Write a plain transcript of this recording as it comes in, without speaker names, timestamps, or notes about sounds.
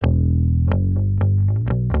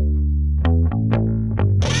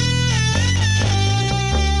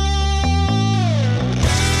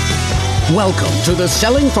Welcome to the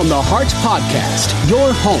Selling from the Heart podcast,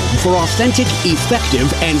 your home for authentic, effective,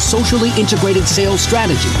 and socially integrated sales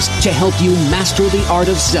strategies to help you master the art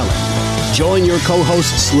of selling. Join your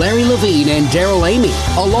co-hosts Larry Levine and Daryl Amy,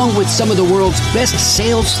 along with some of the world's best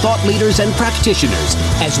sales thought leaders and practitioners,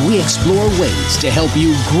 as we explore ways to help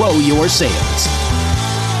you grow your sales.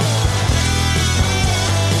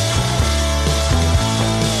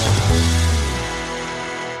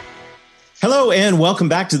 Hello and welcome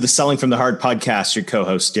back to the Selling from the Heart podcast. Your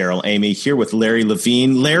co-host Daryl Amy here with Larry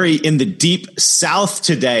Levine. Larry in the deep South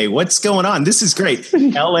today. What's going on? This is great.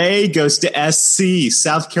 LA goes to SC,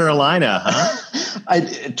 South Carolina, huh?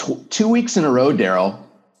 2 weeks in a row, Daryl,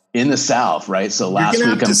 in the South, right? So last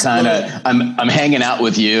week I'm hanging out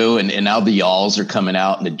with you, and now the y'alls are coming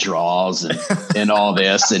out and the draws and all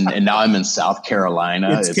this, and now I'm in South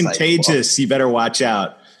Carolina. It's contagious. You better watch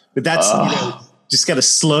out. But that's just got to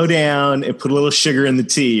slow down and put a little sugar in the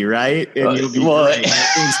tea, right? And you'll be great.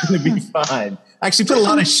 Everything's going to be fine. Actually, put a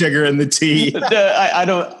lot of sugar in the tea. I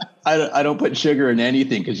don't put sugar in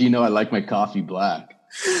anything because I like my coffee black.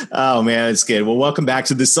 Oh man, it's good. Well, welcome back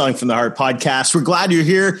to the Selling from the Heart podcast. We're glad you're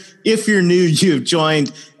here. If you're new, you've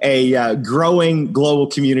joined a growing global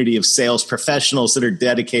community of sales professionals that are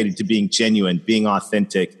dedicated to being genuine, being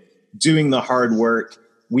authentic, doing the hard work.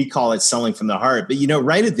 We call it Selling from the Heart. But,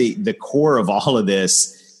 right at the core of all of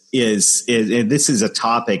this is this is a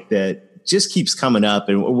topic that just keeps coming up.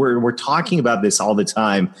 And we're talking about this all the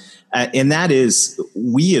time. And that is,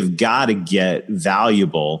 we have got to get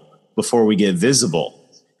valuable before we get visible.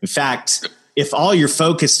 In fact, if all you're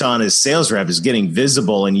focused on as sales rep is getting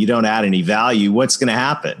visible and you don't add any value, what's going to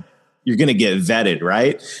happen? You're going to get vetted,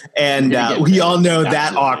 right? And we all know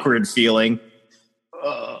that awkward feeling.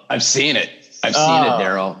 I've seen it. I've seen it,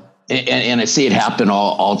 Daryl, and I see it happen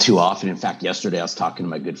all too often. In fact, yesterday I was talking to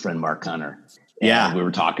my good friend Mark Hunter. And we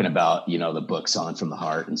were talking about the book Selling from the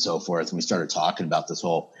Heart and so forth, and we started talking about this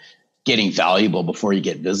whole getting valuable before you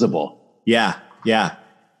get visible. Yeah.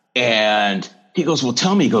 And he goes, "Well,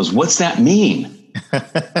 tell me." He goes, "What's that mean?"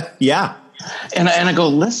 Yeah. And I go,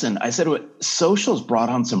 "Listen," I said, "Social's brought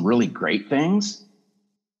on some really great things.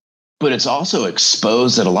 But it's also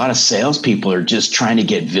exposed that a lot of salespeople are just trying to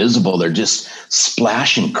get visible. They're just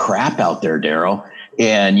splashing crap out there, Daryl.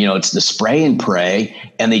 And, it's the spray and pray,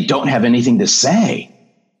 and they don't have anything to say."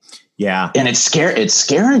 Yeah. And it's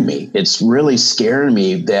scaring me. It's really scaring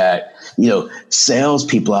me that,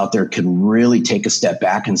 salespeople out there can really take a step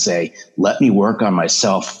back and say, let me work on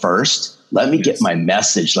myself first. Let me get my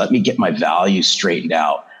message. Let me get my values straightened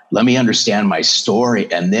out. Let me understand my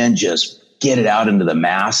story, and then just get it out into the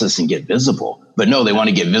masses and get visible. But no, they want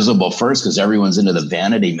to get visible first because everyone's into the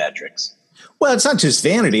vanity metrics. Well, it's not just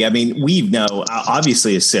vanity. I mean, we know,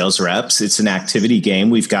 obviously, as sales reps, it's an activity game.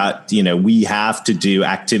 We've got, we have to do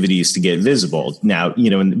activities to get visible. Now,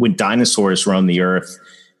 when dinosaurs roamed the earth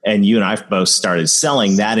and you and I both started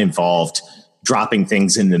selling, that involved dropping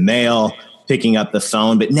things in the mail, picking up the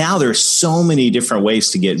phone. But now there's so many different ways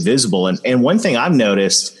to get visible. And one thing I've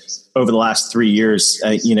noticed over the last 3 years,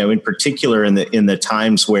 in particular in the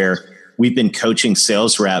times where we've been coaching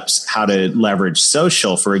sales reps how to leverage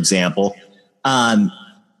social, for example,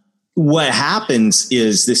 what happens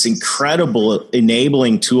is this incredible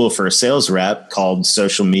enabling tool for a sales rep called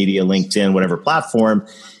social media, LinkedIn, whatever platform,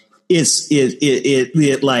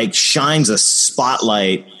 it like shines a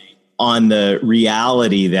spotlight on the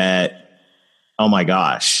reality that, oh my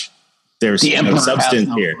gosh, there's no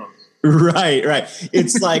substance here. Right.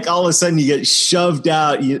 It's like all of a sudden you get shoved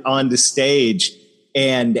out onto stage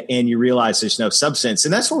and you realize there's no substance.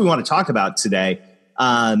 And that's what we want to talk about today,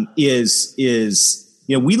 is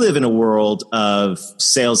we live in a world of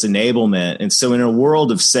sales enablement. And so in a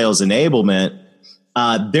world of sales enablement,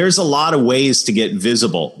 there's a lot of ways to get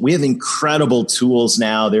visible. We have incredible tools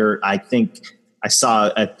now. I think I saw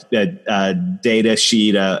a data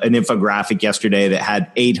sheet, an infographic yesterday that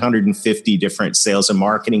had 850 different sales and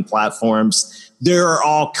marketing platforms. There are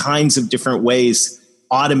all kinds of different ways,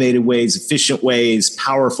 automated ways, efficient ways,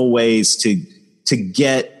 powerful ways to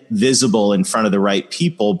get visible in front of the right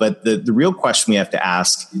people. But the real question we have to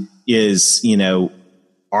ask is, when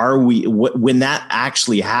that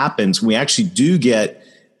actually happens, we actually do get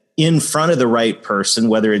in front of the right person,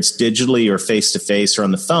 whether it's digitally or face-to-face or on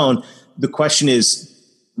the phone. The question is,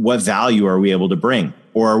 what value are we able to bring?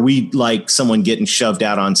 Or are we like someone getting shoved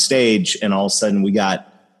out on stage and all of a sudden we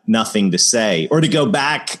got nothing to say? Or to go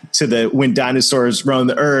back to when dinosaurs roamed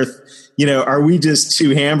the earth, are we just two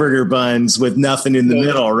hamburger buns with nothing in the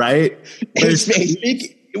middle, right? Where's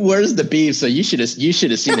the beef? So you should have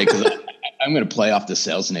seen it, because I'm going to play off the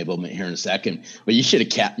sales enablement here in a second, but you should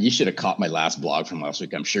have caught my last blog from last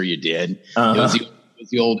week. I'm sure you did. Uh-huh.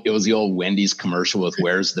 It was the old Wendy's commercial with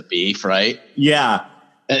 "Where's the beef?" Right? Yeah.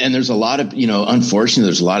 And there's a lot of, unfortunately,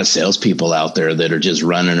 there's a lot of salespeople out there that are just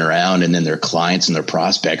running around, and then their clients and their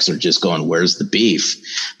prospects are just going, "Where's the beef?"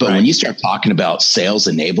 But when you start talking about sales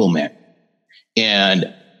enablement,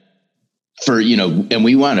 and we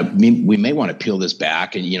may want to peel this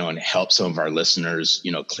back and help some of our listeners,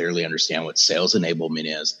 clearly understand what sales enablement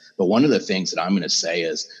is. But one of the things that I'm going to say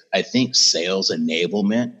is I think sales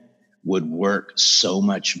enablement would work so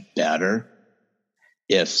much better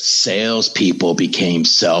if salespeople became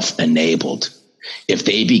self-enabled, if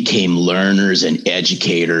they became learners and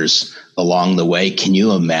educators along the way. Can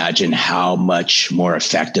you imagine how much more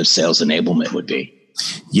effective sales enablement would be?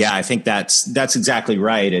 Yeah, I think that's exactly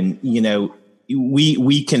right. And,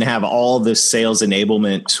 we can have all the sales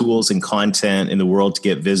enablement tools and content in the world to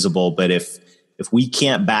get visible. But if we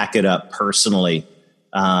can't back it up personally,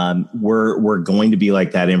 we're going to be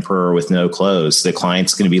like that emperor with no clothes. The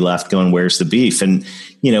client's going to be left going, "Where's the beef?" And,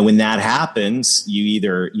 when that happens, you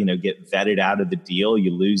either, get vetted out of the deal,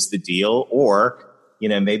 you lose the deal, or,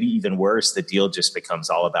 maybe even worse, the deal just becomes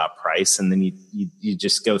all about price. And then you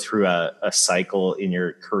just go through a cycle in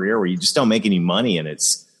your career where you just don't make any money, and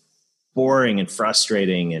it's boring and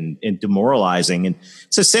frustrating and demoralizing. And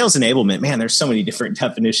so sales enablement, man, there's so many different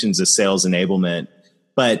definitions of sales enablement.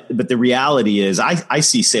 But the reality is I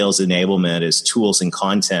see sales enablement as tools and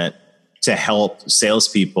content to help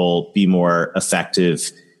salespeople be more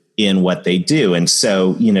effective in what they do. And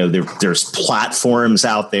so, there's platforms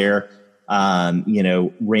out there,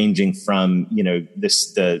 ranging from,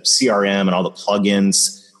 the CRM and all the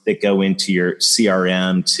plugins that go into your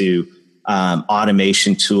CRM to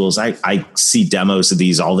automation tools. I see demos of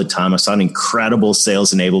these all the time. I saw an incredible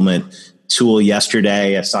sales enablement tool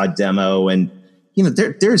yesterday. I saw a demo, and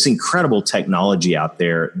there's incredible technology out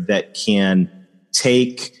there that can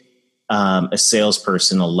take a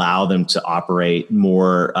salesperson, allow them to operate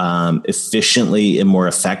more efficiently and more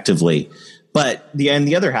effectively. But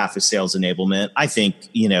the other half of sales enablement, I think,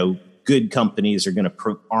 good companies are going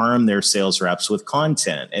to arm their sales reps with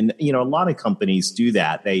content. And, a lot of companies do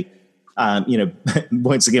that. They,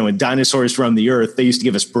 once again, when dinosaurs roamed the earth, they used to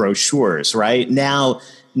give us brochures, right? Now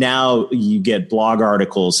you get blog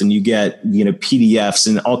articles and you get, PDFs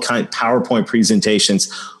and all kinds of PowerPoint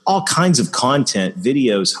presentations, all kinds of content,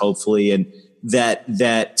 videos, hopefully, and that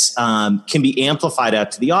can be amplified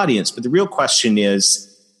out to the audience. But the real question is,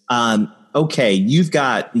 okay, you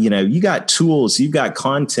got tools, you've got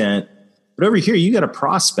content, but over here you got a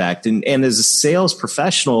prospect. And as a sales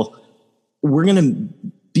professional, we're going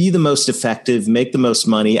to be the most effective, make the most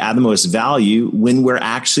money, add the most value when we're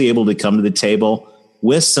actually able to come to the table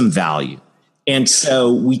with some value. And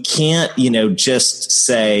so we can't, just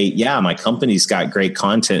say, yeah, my company's got great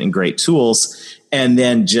content and great tools, and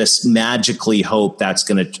then just magically hope that's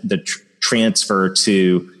going to transfer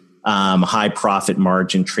to high profit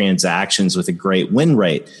margin transactions with a great win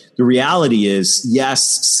rate. The reality is,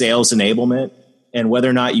 yes, sales enablement, and whether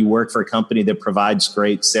or not you work for a company that provides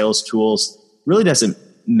great sales tools really doesn't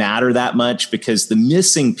matter that much, because the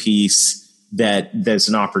missing piece that there's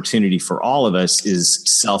an opportunity for all of us is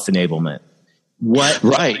self-enablement. What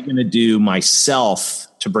am I going to do myself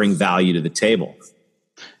to bring value to the table?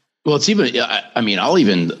 Well, it's even,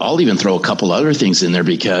 I'll even throw a couple other things in there,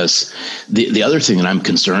 because the other thing that I'm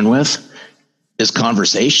concerned with is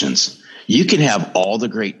conversations. You can have all the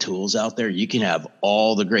great tools out there. You can have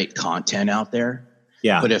all the great content out there.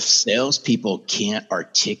 Yeah. But if salespeople can't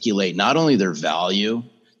articulate not only their value,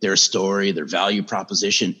 their story, their value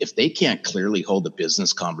proposition, if they can't clearly hold a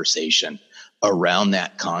business conversation around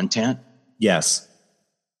that content, yes,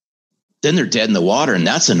 then they're dead in the water. And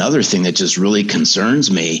that's another thing that just really concerns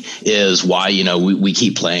me, is why, we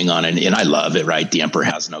keep playing on it. And I love it, right? The emperor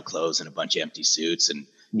has no clothes and a bunch of empty suits. And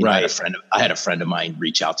I had a friend of mine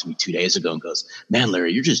reach out to me 2 days ago and goes, "Man,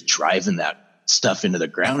 Larry, you're just driving that stuff into the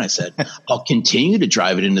ground." I said, I'll continue to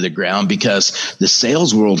drive it into the ground, because the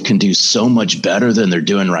sales world can do so much better than they're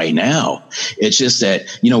doing right now. It's just that,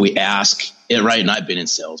 we ask it, right? And I've been in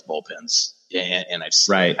sales bullpens, and I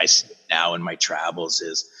see it now in my travels,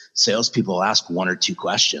 is salespeople ask one or two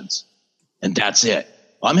questions, and that's it.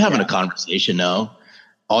 I'm having a conversation now.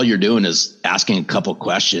 All you're doing is asking a couple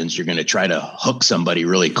questions. You're going to try to hook somebody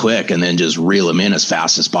really quick and then just reel them in as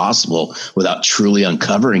fast as possible without truly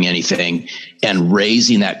uncovering anything and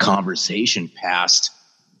raising that conversation past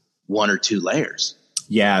one or two layers.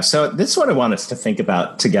 Yeah. So this is what I want us to think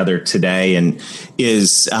about together today, and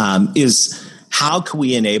is how can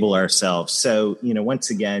we enable ourselves? So, once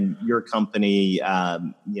again, your company,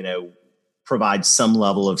 provide some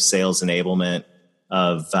level of sales enablement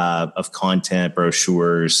of content,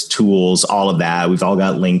 brochures, tools, all of that. We've all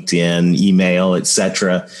got LinkedIn, email,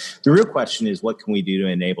 etc. The real question is, what can we do to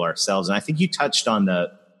enable ourselves? And I think you touched on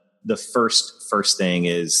the first thing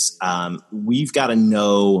is we've got to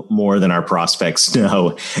know more than our prospects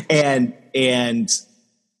know. And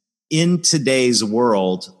in today's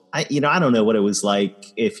world, I don't know what it was like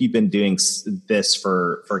if you've been doing this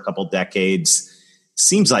for a couple decades.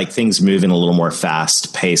 Seems like things move in a little more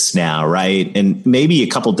fast paced now, right? And maybe a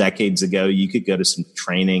couple decades ago, you could go to some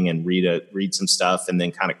training and read some stuff and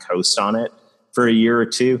then kind of coast on it for a year or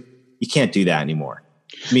two. You can't do that anymore.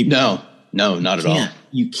 I mean, no, not at all.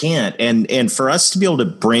 You can't. And for us to be able to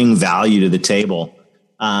bring value to the table,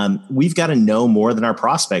 we've got to know more than our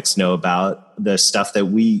prospects know about the stuff that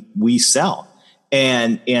we sell.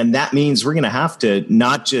 And that means we're going to have to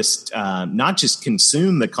not just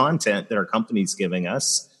consume the content that our company's giving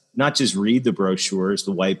us, not just read the brochures,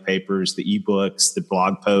 the white papers, the ebooks, the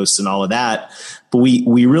blog posts, and all of that, but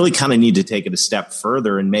we really kind of need to take it a step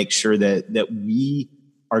further and make sure that we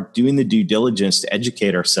are doing the due diligence to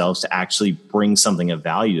educate ourselves to actually bring something of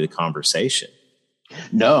value to the conversation.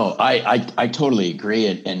 No, I totally agree.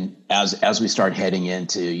 And as we start heading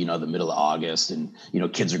into, the middle of August and,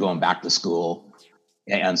 kids are going back to school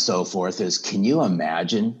and so forth, can you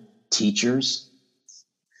imagine teachers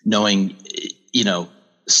knowing,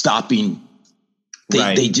 stopping,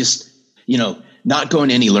 they just, not going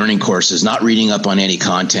to any learning courses, not reading up on any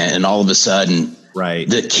content. And all of a sudden,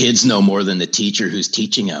 the kids know more than the teacher who's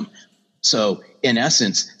teaching them. So in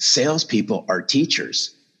essence, salespeople are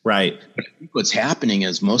teachers. Right. But I think what's happening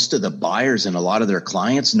is most of the buyers and a lot of their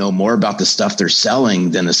clients know more about the stuff they're selling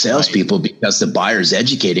than the salespeople because the buyer's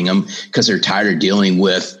educating them because they're tired of dealing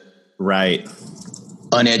with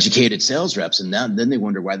uneducated sales reps. And then they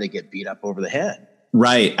wonder why they get beat up over the head.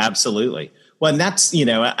 Right. Absolutely. Well, and that's,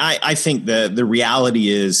 I think the reality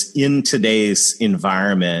is in today's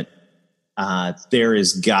environment, there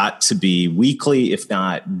has got to be weekly, if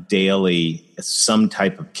not daily, some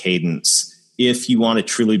type of cadence if you want to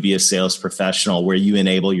truly be a sales professional where you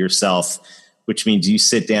enable yourself, which means you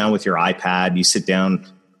sit down with your iPad, you sit down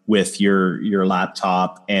with your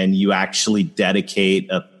laptop, and you actually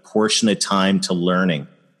dedicate a portion of time to learning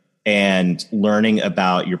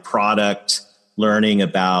about your product, learning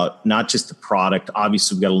about not just the product.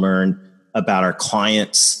 Obviously, we've got to learn about our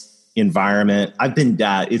clients' environment.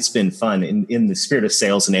 It's been fun in the spirit of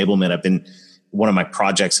sales enablement. One of my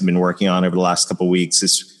projects I've been working on over the last couple of weeks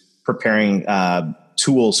is preparing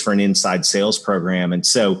tools for an inside sales program. And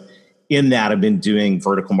so in that, I've been doing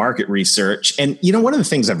vertical market research. And, one of the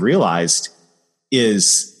things I've realized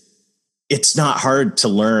is it's not hard to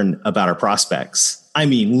learn about our prospects. I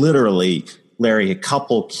mean, literally, Larry, a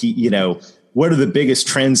couple key, what are the biggest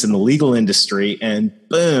trends in the legal industry? And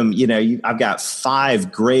boom, I've got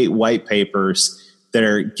 5 great white papers that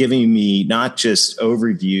are giving me not just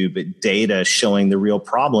overview, but data showing the real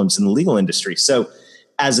problems in the legal industry. So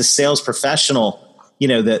as a sales professional,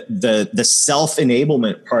 the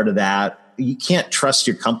self-enablement part of that, you can't trust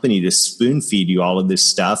your company to spoon feed you all of this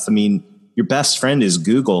stuff. I mean, your best friend is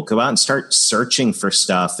Google. Go out and start searching for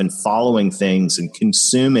stuff and following things and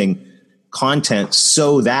consuming content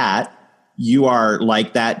so that you are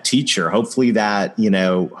like that teacher. Hopefully that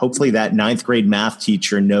 9th grade math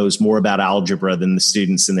teacher knows more about algebra than the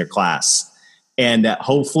students in their class. And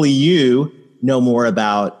hopefully you know more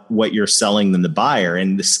about what you're selling than the buyer.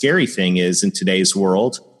 And the scary thing is in today's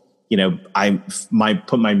world, I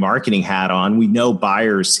put my marketing hat on. We know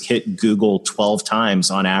buyers hit Google 12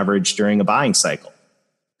 times on average during a buying cycle.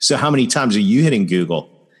 So how many times are you hitting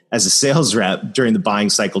Google as a sales rep during the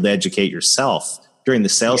buying cycle to educate yourself during the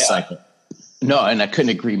sales cycle? No, and I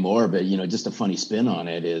couldn't agree more. But, just a funny spin on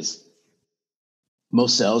it is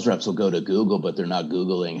most sales reps will go to Google, but they're not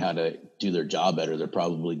Googling how to do their job better. They're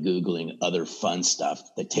probably Googling other fun stuff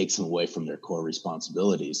that takes them away from their core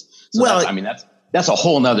responsibilities. So that's a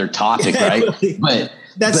whole nother topic, right? But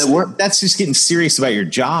that's just getting serious about your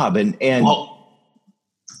job and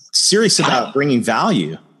serious about bringing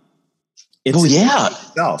value.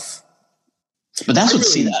 Itself. But that's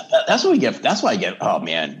that's what we get. That's why I get, oh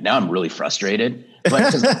man, now I'm really frustrated.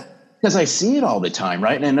 But because I see it all the time,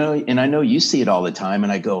 right? And I know you see it all the time.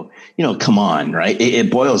 And I go, come on, right? It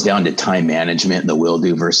boils down to time management, the will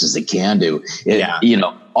do versus the can do.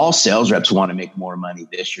 All sales reps want to make more money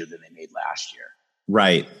this year than they made last year.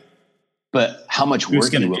 Right. But how much work? Who's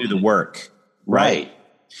going to do the work? Right.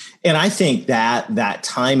 And I think that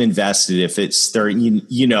time invested, if it's 30,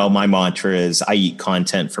 my mantra is I eat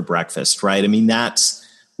content for breakfast, right? I mean, that's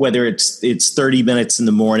whether it's 30 minutes in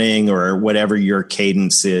the morning or whatever your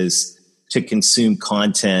cadence is, to consume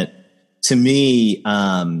content. To me,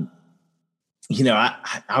 I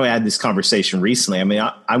had this conversation recently. I mean,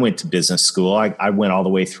 I went to business school. I went all the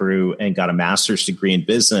way through and got a master's degree in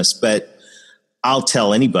business, but I'll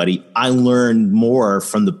tell anybody, I learned more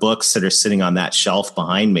from the books that are sitting on that shelf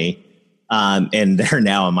behind me. And they're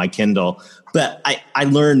now on my Kindle, but I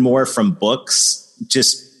learned more from books,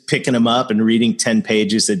 just picking them up and reading 10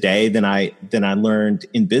 pages a day than I learned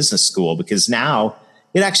in business school, because now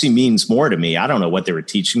it actually means more to me. I don't know what they were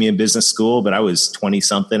teaching me in business school, but I was 20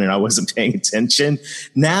 something and I wasn't paying attention.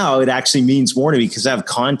 Now it actually means more to me because I have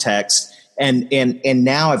context, and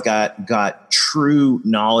now I've got true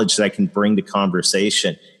knowledge that I can bring to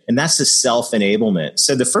conversation. And that's the self-enablement.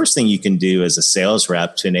 So the first thing you can do as a sales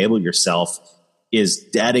rep to enable yourself is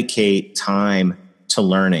dedicate time to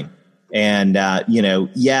learning. And,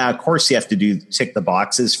 of course you have to tick the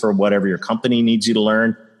boxes for whatever your company needs you to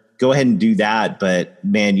learn. Go ahead and do that. But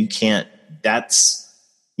man, you can't, that's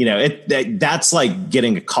like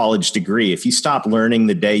getting a college degree. If you stop learning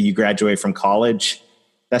the day you graduate from college,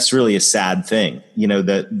 that's really a sad thing.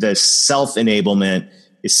 The self-enablement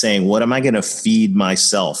is saying, what am I going to feed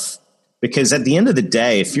myself? Because at the end of the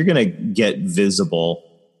day, if you're going to get visible,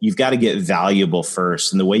 you've got to get valuable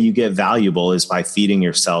first. And the way you get valuable is by feeding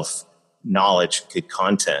yourself knowledge, good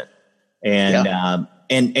content.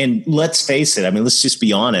 And let's face it. I mean, let's just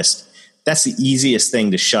be honest. That's the easiest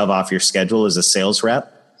thing to shove off your schedule as a sales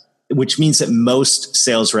rep, which means that most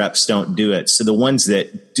sales reps don't do it. So the ones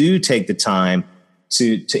that do take the time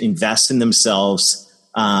to invest in themselves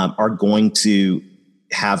are going to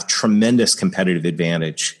have tremendous competitive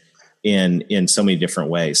advantage in so many different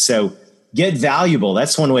ways. So get valuable.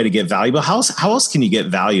 That's one way to get valuable. How else can you get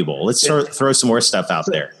valuable? Let's throw some more stuff out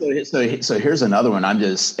there. So here's another one.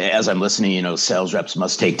 As I'm listening, sales reps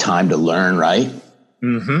must take time to learn, right?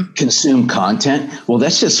 Mm-hmm. Consume content. Well,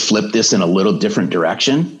 let's just flip this in a little different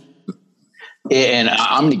direction. And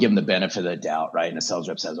I'm going to give them the benefit of the doubt, right? And a sales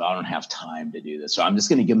rep says, I don't have time to do this. So I'm just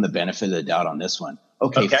going to give them the benefit of the doubt on this one.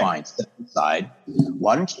 Okay, fine. Step aside.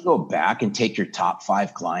 Why don't you go back and take your top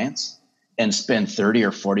 5 clients and spend 30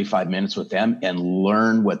 or 45 minutes with them and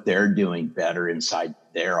learn what they're doing better inside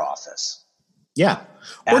their office? Yeah.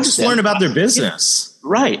 Or just learn about their business.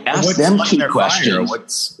 Right. Ask them key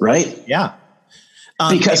questions. Right. Yeah.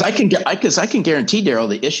 Because I can guarantee, Daryl,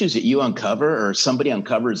 the issues that you uncover or somebody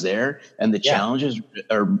uncovers there, and the challenges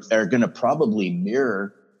are going to probably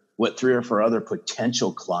mirror what 3 or 4 other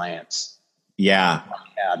potential clients have.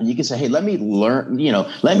 And you can say, hey, let me learn,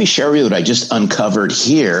 let me share with you what I just uncovered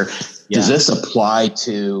here. Does this apply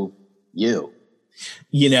to you?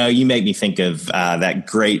 You make me think of that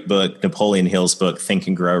great book, Napoleon Hill's book, Think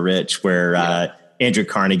and Grow Rich, where Andrew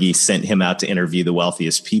Carnegie sent him out to interview the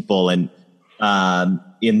wealthiest people and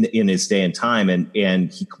in his day and time,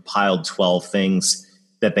 and he compiled 12 things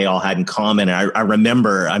that they all had in common. And I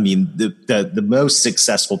remember, the most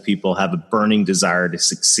successful people have a burning desire to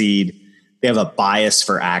succeed. They have a bias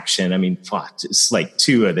for action. It's like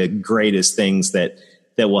 2 of the greatest things that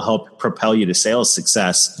will help propel you to sales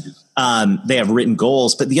success. They have written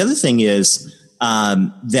goals. But the other thing is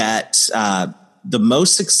that the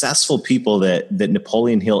most successful people that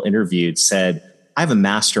Napoleon Hill interviewed said, I have a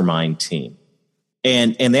mastermind team.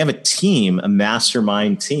 And they have a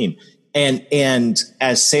mastermind team. And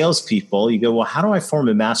as salespeople, you go, well, how do I form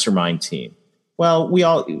a mastermind team? Well,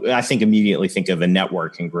 I think immediately think of a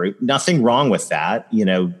networking group. Nothing wrong with that.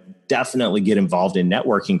 Definitely get involved in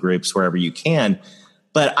networking groups wherever you can.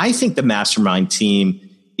 But I think the mastermind team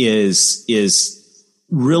is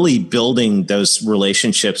really building those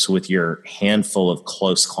relationships with your handful of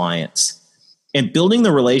close clients and building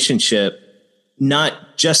the relationship,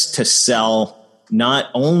 not just to sell, not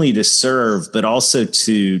only to serve, but also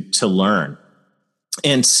to learn.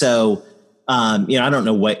 And so, I don't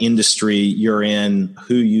know what industry you're in,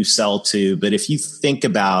 who you sell to, but if you think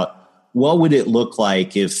about what would it look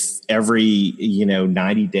like if every,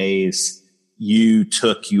 90 days you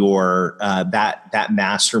took your, that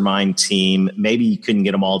mastermind team, maybe you couldn't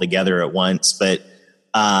get them all together at once, but,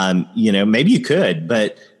 maybe you could,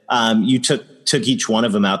 but, you took each one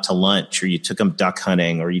of them out to lunch, or you took them duck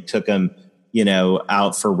hunting, or you took them,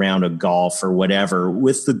 out for a round of golf or whatever,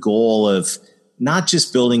 with the goal of not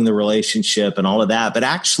just building the relationship and all of that, but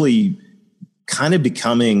actually kind of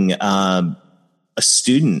becoming a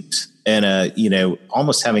student and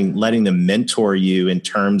almost letting them mentor you in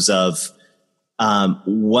terms of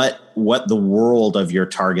what the world of your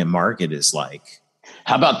target market is like.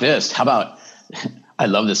 How about this? I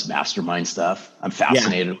love this mastermind stuff. I'm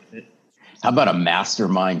fascinated with it. How about a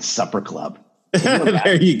mastermind supper club?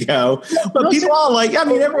 There you go. But people all like, I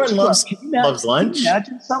mean, everyone loves lunch. Can you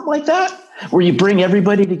imagine something like that where you bring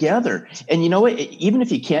everybody together? And you know what? Even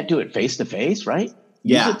if you can't do it face to face, right?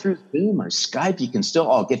 Yeah. Use it through Zoom or Skype. You can still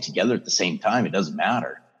all get together at the same time. It doesn't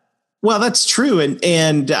matter. Well, that's true.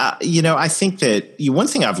 And I think that one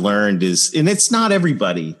thing I've learned is, and it's not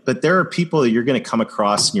everybody, but there are people that you're going to come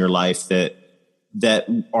across in your life that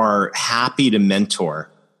are happy to mentor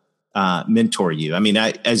you. I mean,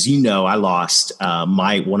 as you know, I lost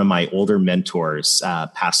one of my older mentors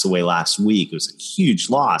passed away last week. It was a huge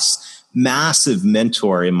loss, massive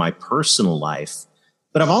mentor in my personal life.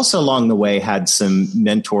 But I've also along the way had some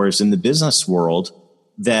mentors in the business world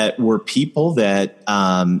that were people that,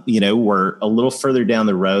 were a little further down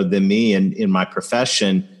the road than me in my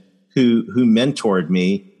profession who mentored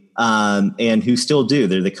me and who still do.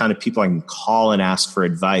 They're the kind of people I can call and ask for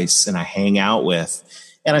advice and I hang out with.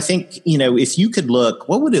 And I think, if you could look,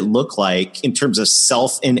 what would it look like in terms of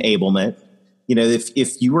self-enablement?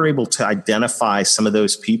 If you were able to identify some of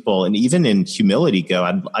those people and even in humility go,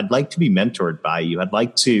 I'd like to be mentored by you. I'd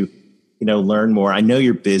like to, learn more. I know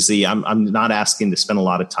you're busy. I'm not asking to spend a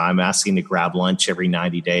lot of time. I'm asking to grab lunch every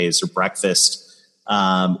 90 days or breakfast,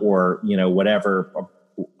 or, whatever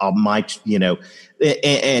I might,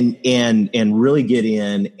 and really get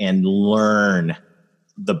in and learn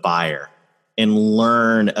the buyer and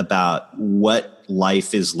learn about what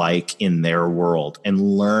life is like in their world and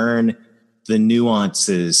learn the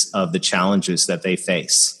nuances of the challenges that they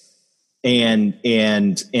face. And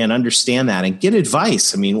understand that and get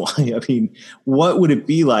advice. I mean, what would it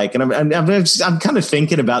be like? And I'm kind of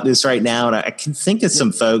thinking about this right now, and I can think of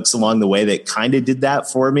some folks along the way that kind of did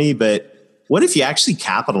that for me. But what if you actually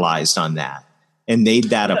capitalized on that and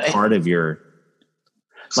made that a part of your?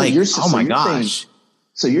 So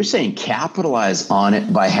you're saying capitalize on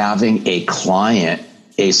it by having a client,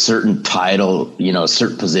 a certain title, a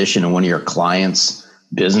certain position in one of your clients'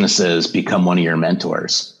 businesses become one of your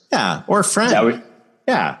mentors. Yeah. Or a friend.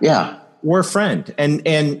 Yeah. Or a friend. And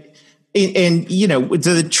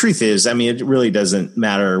the truth is, I mean, it really doesn't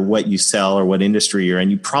matter what you sell or what industry you're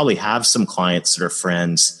in. You probably have some clients that are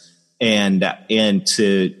friends and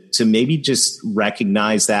to maybe just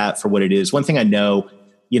recognize that for what it is. One thing I know,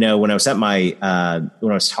 when I was at when I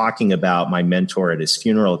was talking about my mentor at his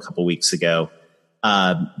funeral a couple of weeks ago,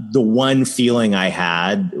 the one feeling I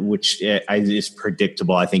had, which is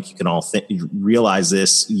predictable, I think you can all realize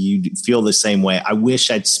this, you feel the same way. I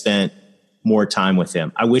wish I'd spent more time with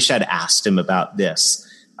him. I wish I'd asked him about this.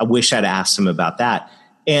 I wish I'd asked him about that.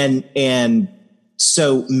 And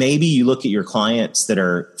so maybe you look at your clients that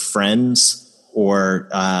are friends or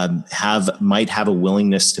might have a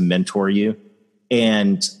willingness to mentor you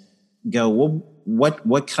and go, well,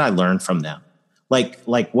 what can I learn from them? Like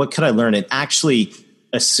what could I learn? And actually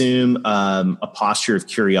assume a posture of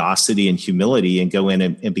curiosity and humility and go in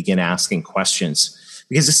and begin asking questions.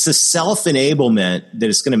 Because it's the self-enablement that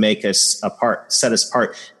is going to make us set us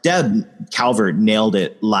apart. Deb Calvert nailed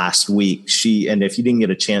it last week. And if you didn't get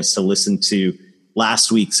a chance to listen to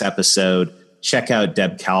last week's episode, check out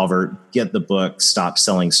Deb Calvert, get the book, Stop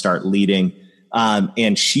Selling, Start Leading.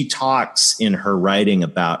 And she talks in her writing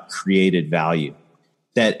about created value.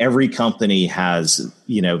 That every company has,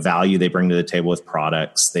 value they bring to the table with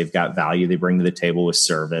products. They've got value they bring to the table with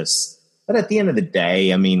service. But at the end of the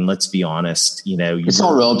day, I mean, let's be honest, it's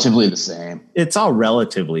all relatively the same. It's all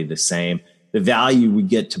relatively the same. The value we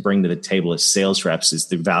get to bring to the table as sales reps is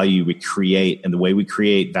the value we create. And the way we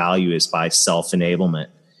create value is by self-enablement.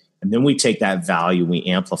 And then we take that value, we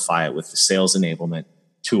amplify it with the sales enablement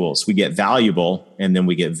tools. We get valuable and then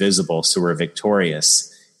we get visible. So we're victorious.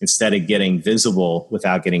 Instead of getting visible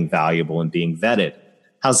without getting valuable and being vetted.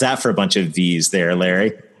 How's that for a bunch of V's there,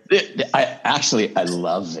 Larry? I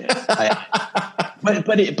love it.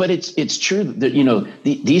 But it's true that,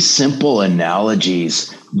 these simple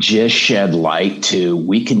analogies just shed light to,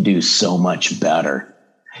 we can do so much better.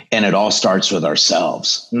 And it all starts with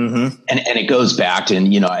ourselves. Mm-hmm. And it goes back to,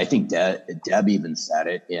 I think Deb even said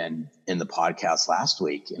it in the podcast last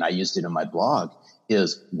week, and I used it in my blog,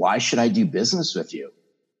 is why should I do business with you?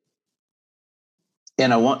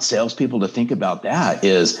 And I want salespeople to think about that,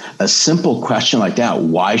 is a simple question like that.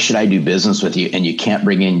 Why should I do business with you? And you can't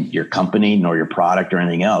bring in your company nor your product or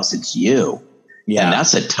anything else. It's you. Yeah. And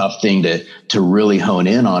that's a tough thing to really hone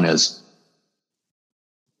in on, is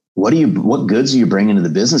what goods are you bringing to the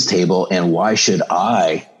business table, and why should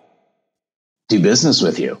I do business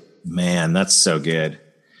with you? Man, that's so good.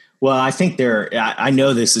 Well, I think I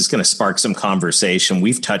know this is going to spark some conversation.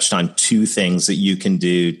 We've touched on two things that you can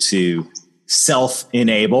do to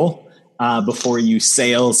self-enable. before you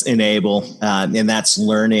sales enable. And that's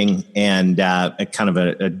learning. And a kind of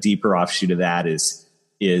a deeper offshoot of that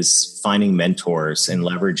is finding mentors and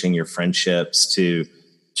leveraging your friendships to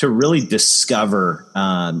really discover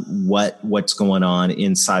what's going on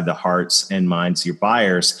inside the hearts and minds of your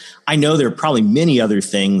buyers. I know there are probably many other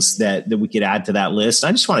things that we could add to that list.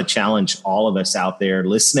 I just want to challenge all of us out there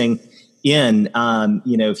listening in. If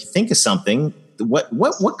you think of something, I'm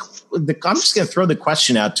just going to throw the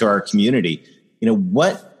question out to our community.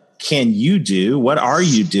 What can you do? What are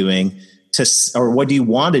you doing or what do you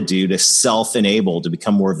want to do to self-enable, to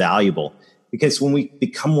become more valuable? Because when we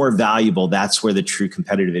become more valuable, that's where the true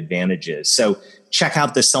competitive advantage is. So check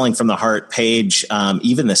out the Selling from the Heart page,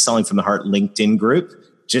 even the Selling from the Heart LinkedIn group.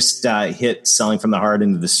 Just hit Selling from the Heart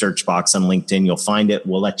into the search box on LinkedIn. You'll find it.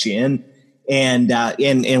 We'll let you in. And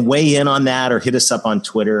weigh in on that, or hit us up on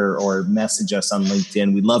Twitter or message us on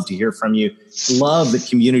LinkedIn. We'd love to hear from you. Love the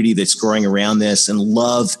community that's growing around this, and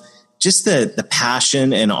love just the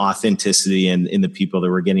passion and authenticity in the people that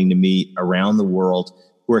we're getting to meet around the world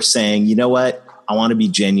who are saying, you know what? I want to be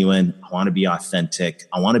genuine. I want to be authentic.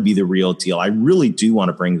 I want to be the real deal. I really do want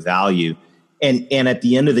to bring value. And at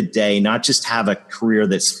the end of the day, not just have a career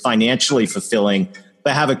that's financially fulfilling,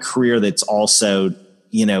 but have a career that's also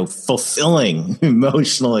fulfilling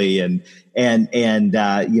emotionally and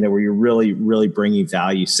where you're really, really bringing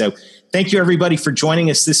value. So thank you everybody for joining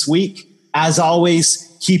us this week. As always,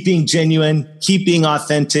 keep being genuine, keep being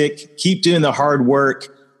authentic, keep doing the hard work,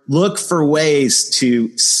 look for ways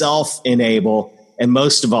to self-enable, and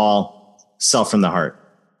most of all, sell from the heart.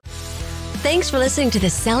 Thanks for listening to the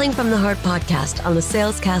Selling from the Heart podcast on the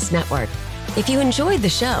Salescast Network. If you enjoyed the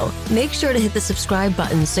show, make sure to hit the subscribe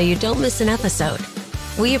button so you don't miss an episode.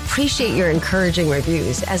 We appreciate your encouraging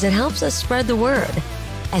reviews as it helps us spread the word.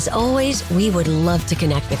 As always, we would love to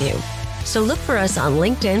connect with you. So look for us on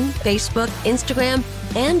LinkedIn, Facebook, Instagram,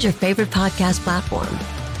 and your favorite podcast platform.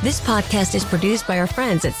 This podcast is produced by our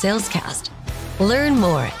friends at Salescast. Learn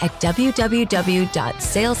more at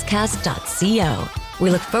www.salescast.co. We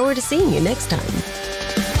look forward to seeing you next time.